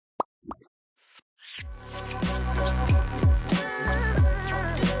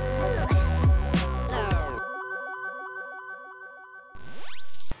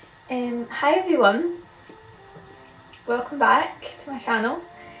Hi everyone, welcome back to my channel,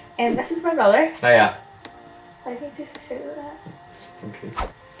 and this is my brother. Hiya. I think this is shout like that. Just in case.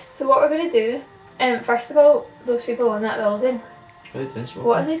 So what we're going to do, first of all, those people in that building,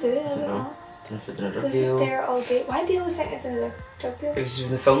 what are they doing? I don't know. They're just there all day. Why do you always think they're doing a drug deal? Because in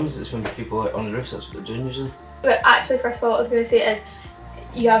the films it's when people are on the roofs, that's what they're doing usually. But actually, first of all, what I was going to say is,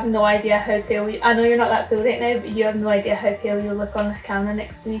 you have no idea how pale I know you're not that pale right now, but you have no idea how pale you look on this camera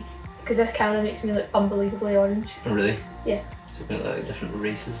next to me. Because this camera makes me look unbelievably orange. Oh really? Yeah. So we're going to like different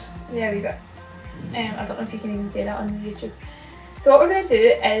races. Yeah, we got. I don't know if you can even say that on the YouTube. So what we're going to do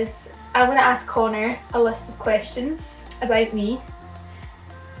is, I'm going to ask Connor a list of questions about me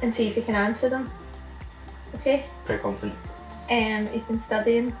and see if he can answer them. Okay? Pretty confident. He's been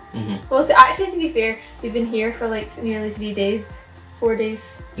studying. Well, to be fair, we've been here for like nearly 3 days. 4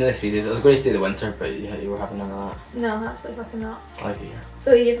 days. Nearly 3 days. I was going to stay the winter, but yeah, you were having none of that. No, absolutely fucking not. I like it here.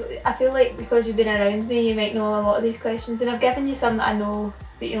 So I feel like because you've been around me, you might know a lot of these questions, and I've given you some that I know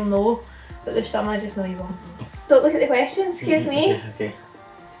that you'll know, but there's some I just know you won't. Don't look at the questions, excuse me. Okay.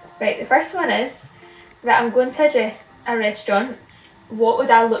 Right, the first one is that I'm going to a restaurant. What would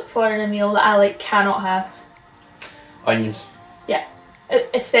I look for in a meal that I like cannot have? Onions. Yeah,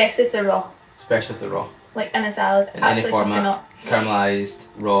 especially if they're raw. Especially if they're raw. Like in a salad. In any format.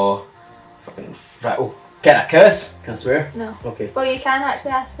 Caramelised, raw, fucking fried. Oh, can I curse? Can I swear? No. Okay. Well, you can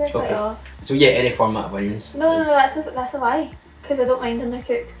actually ask for it. Okay. So yeah, any format of onions. No, that's a lie. Because I don't mind when they're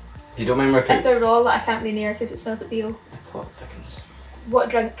cooked. You don't mind when they're cooked? If they're raw, that I can't be near because it smells like BO. The plot thickens. What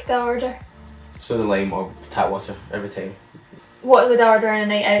drink do I order? Soda lime or tap water every time. What would I order on a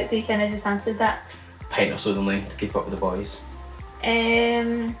night out? So you kind of just answered that. Pint of soda lime to keep up with the boys.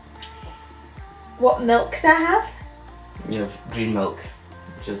 What milk do I have? You have green milk,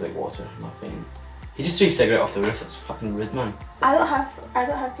 which is like water, in my opinion. He just threw a cigarette off the roof. That's fucking rude, man. I don't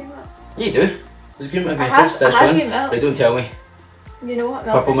have green milk. Yeah, you do. There's green milk in I your have fridge. green milk. But don't tell me. You know what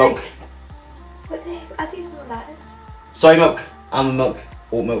milk? Purple milk. What the heck? I don't even know what that is. Soy milk, almond milk,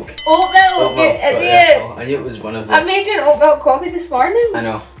 oat milk. Oat milk, you idiot! I knew it was one of the. I made you an oat milk coffee this morning. I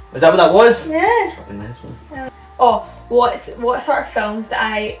know. Is that what that was? Yeah. It's fucking nice, man. Oh, what sort of films that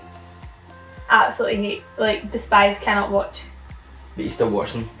I absolutely hate, like despise, cannot watch? But you still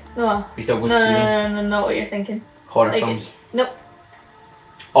watch them? No. You still go to see them? No, not what you're thinking. Horror films? Nope.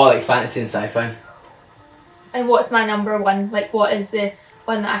 Oh, like fantasy and sci-fi? And what's my number one? Like, what is the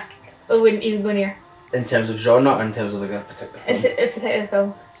one that I wouldn't even go near? In terms of genre or in terms of like a particular film? It's a particular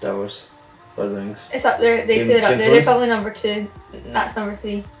film. Star Wars. Lord of the Rings. It's up there, they two are up there. They're probably number 2. That's number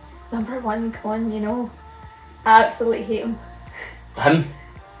 3. Number 1, come on, you know. I absolutely hate him. Him?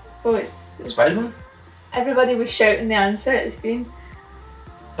 Oh, it's Spider-Man? Everybody was shouting the answer at the screen.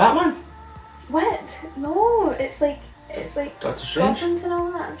 Batman? What? No, it's like Doctor Strange? goblins and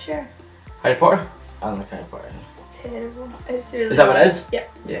all that, I'm sure. Harry Potter? I don't like Harry Potter. It's terrible. It's really Is that what it is? Yeah.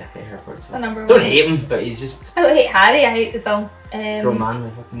 Yeah, I hate Harry Potter. The number 1. Don't hate him, but he's just... I don't hate Harry, I hate the film. Grown man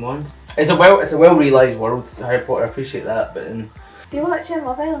with a fucking wand. It's a well realised world, Harry Potter, I appreciate that, but do you watch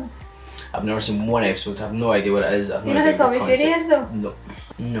Love Island? I've never seen one episode, so I have no idea what it is. Do you know who Tommy Fury is though? No.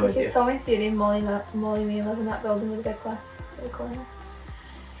 No idea. Because Tommy Fury and Molly May live in that building with a big glass in the corner.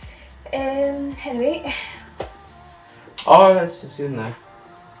 Anyway. Oh, that's see them now.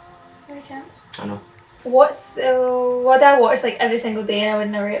 No, I can't. I know. What do I watch like every single day and I would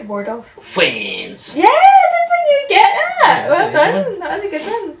never get bored of? Friends! Yeah, I didn't think you would get that! Yeah, well done, that was a good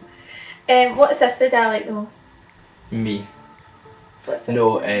one. What sister do I like the most? Me. What sister?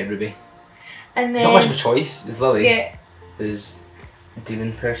 No, Ruby. And then, there's not much of a choice, there's Lily. Yeah. There's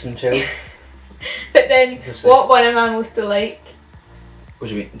demon person child. But then, what one am I most to like? What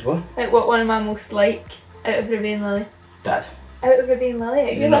do you mean? What? Like, what one am I most like out of Ruby and Lily? Dad. Out of Ruby and Lily?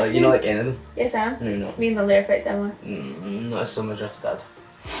 Are you listening? You not like any of them? Yes, I am. No, you're not. Me and Lily are quite similar. Not as similar to Dad.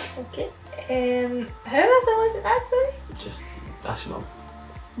 Okay. How am I similar to Dad, sorry? Just ask your mum.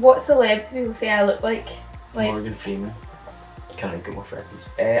 What celeb do people say I look like? Morgan Freeman. Can I get more freckles?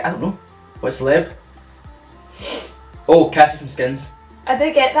 I don't know. What celeb? Oh, Cassie from Skins. I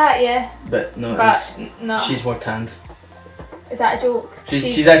do get that, yeah. But no, no. She's more tanned. Is that a joke?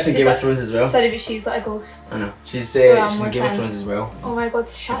 She's actually in Game of Thrones as well. Sorry, but she's like a ghost. I know. She's So in Game of Thrones as well. Oh my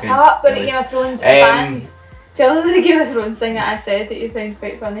god, shut up with the Game of Thrones band. Tell them the Game of Thrones thing that I said that you find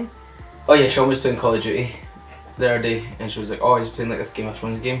quite funny. Oh yeah, Sean was playing Call of Duty the other day and she was like, oh, he's playing like this Game of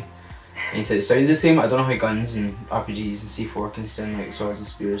Thrones game. And he said it sounds the same. I don't know how guns and RPGs and C4 can sound like swords and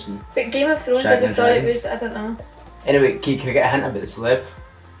spears and... But Game of Thrones, I just thought it was, I don't know. Anyway, can I get a hint about the celeb?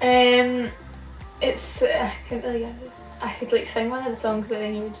 It's, I can't really get it. I could like sing one of the songs but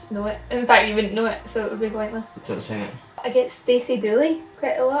then you would just know it. In fact you wouldn't know it, so it would be pointless. Don't sing it. I get Stacey Dooley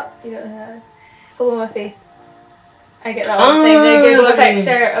quite a lot. You don't know that. Follow My Faith. I get that all the time. They Google a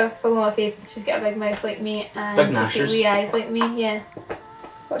picture of Follow My Faith. She's got a big mouth like me and Big she's got gnashers. wee eyes like me. Yeah.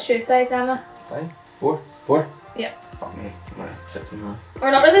 What's your size, Emma? 5, 4. Yeah. Fuck me. I'm like 6.5.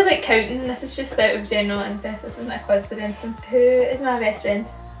 We're not really like counting. This is just out of general interest. This isn't a quiz or anything. Who is my best friend?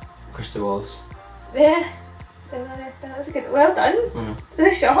 Christy Wallace. Yeah. She's my best friend. That's a good. Well done. I know.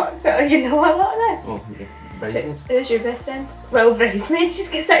 Really shocked that you know a lot of this. Oh, yeah. Bridesmaids. Who's your best friend? Well, bridesmaids. She's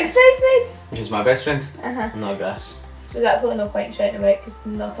got 6 bridesmaids. Who's my best friend? I'm not a grass. So there's absolutely no point in shouting about because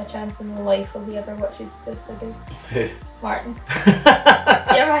not a chance in life will he ever watch this video. Who? Martin.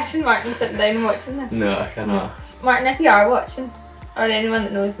 You imagine Martin sitting down and watching this? No, I cannot. Martin, if you are watching, or anyone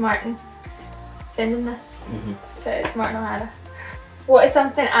that knows Martin, send him this. So it's Martin O'Hara. What is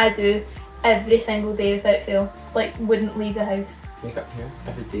something I do every single day without fail? Like, wouldn't leave the house. Wake up here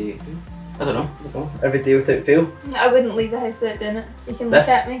every day. I don't know. Every day without fail? I wouldn't leave the house without doing it. You can look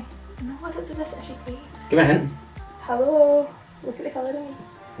at me. No, I don't do this every day. Give me a hint. Hello. Look at the colour of me.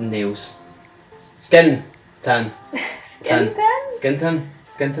 Nails. Skin tan. Skin tan? Skin tan.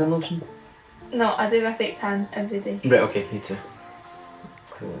 Skin tan lotion. No, I do my fake tan every day. Right, okay, me too.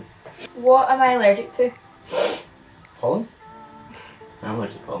 Cool. What am I allergic to? Pollen? I'm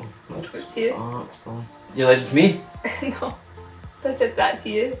allergic to pollen. It's you. Oh, it's pollen. You're allergic to me? No. I said that's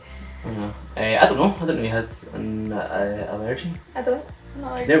you. I know. I don't know. I didn't know you had an allergy. I don't. I'm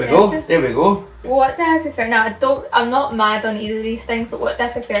not allergic There we to go. anything. There we go. What do I prefer? Now, I'm not mad on either of these things, but what do I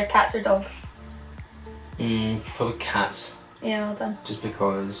prefer, cats or dogs? Probably cats. Yeah, well done. Just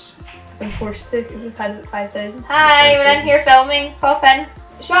because. I've been forced to because we've had it 5,000. Hi, we're in here filming. Pop in.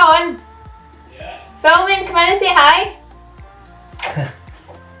 Sean! Yeah. Filming, come in and say hi.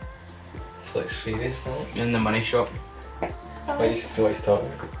 Looks serious, though. In the money shop. What he's talking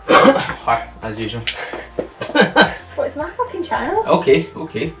about? Hi, as usual. What, it's my fucking channel? Okay,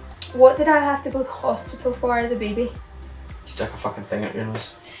 okay. What did I have to go to hospital for as a baby? You stuck a fucking thing up your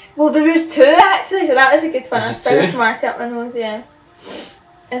nose. Well, there was 2 actually, so that was a good one. I Was it stuck a 2? Smartie up my nose, yeah.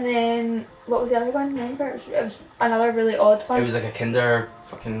 And then, what was the other one? Remember? It was another really odd one. It was like a Kinder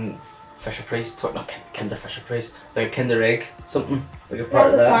fucking Fisher Price. Not Kinder Fisher Price. Like a Kinder Egg. Something. Like a That part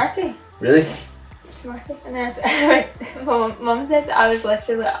was of a that. Smartie. Really? Smartie. And then my mum said that I was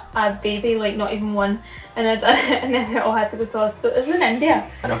literally a baby, like not even 1. And I done it, and then we all had to go to hospital. This is in India.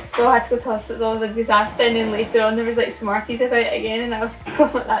 I know. We all had to go to hospital. It was a disaster. And then later on there was like Smarties about it again, and I was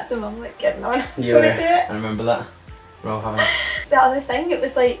going like that to mum, like getting on. I was You going were. to do it. I remember that. We're all having it. The other thing, it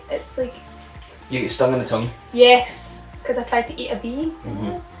was like, it's like, You get stung in the tongue. yes, because I tried to eat a bee.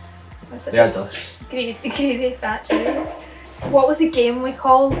 They are delicious. Crazy fat cherry. What was the game we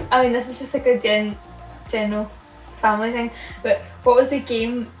called? I mean, this is just like a general family thing, but what was the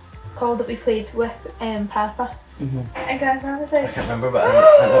game called that we played with Papa and Grandpapa's I house? can't remember, but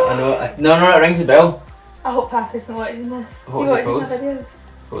I know. No, it rings a bell. I hope Papa's not watching this. What was it called? My videos.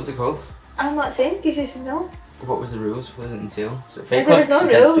 What was it called? I'm not saying because you should know. What was the rules? What did it entail? Was it Fight There Club? was no You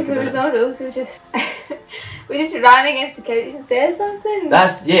can't rules. speak There about was it. no rules. We just ran against the couch and said something.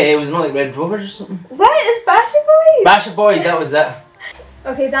 It was not like Red Rovers or something. What? It's Basher Boys. Basher Boys, that was it.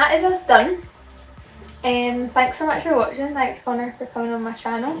 Okay, that is us done. Thanks so much for watching. Thanks Connor for coming on my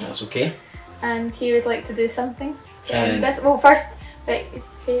channel. That's okay. And he would like to do something to end And- this. Well, first, right,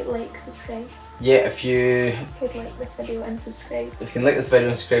 say like, subscribe. Yeah, if you Could like this video and subscribe. can like this video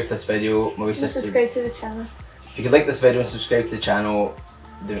and subscribe to this video, my wee And sister. subscribe to the channel. If you could like this video and subscribe to the channel,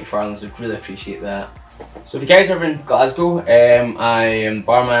 the McFarlanes would really appreciate that. So if you guys are ever in Glasgow, I am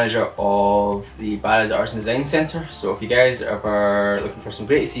bar manager of the Barras Arts and Design Centre. So if you guys are ever looking for some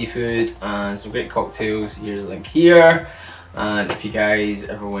great seafood and some great cocktails, here's a link here. And if you guys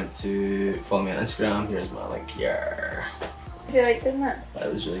ever want to follow me on Instagram, here's my link here. Did you like doing that?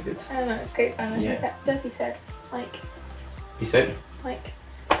 That was really good. I don't know, it's great fun. Yeah. Duffy said, like, Peace out.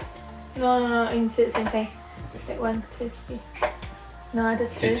 no, you can say the same thing. Okay. Like 1, 2, 3. No, I did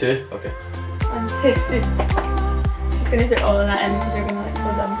 2. Two? Okay. 1, 2, 3. She's gonna put all of that in because we're gonna like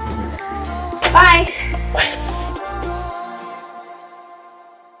go done. Bye! Bye.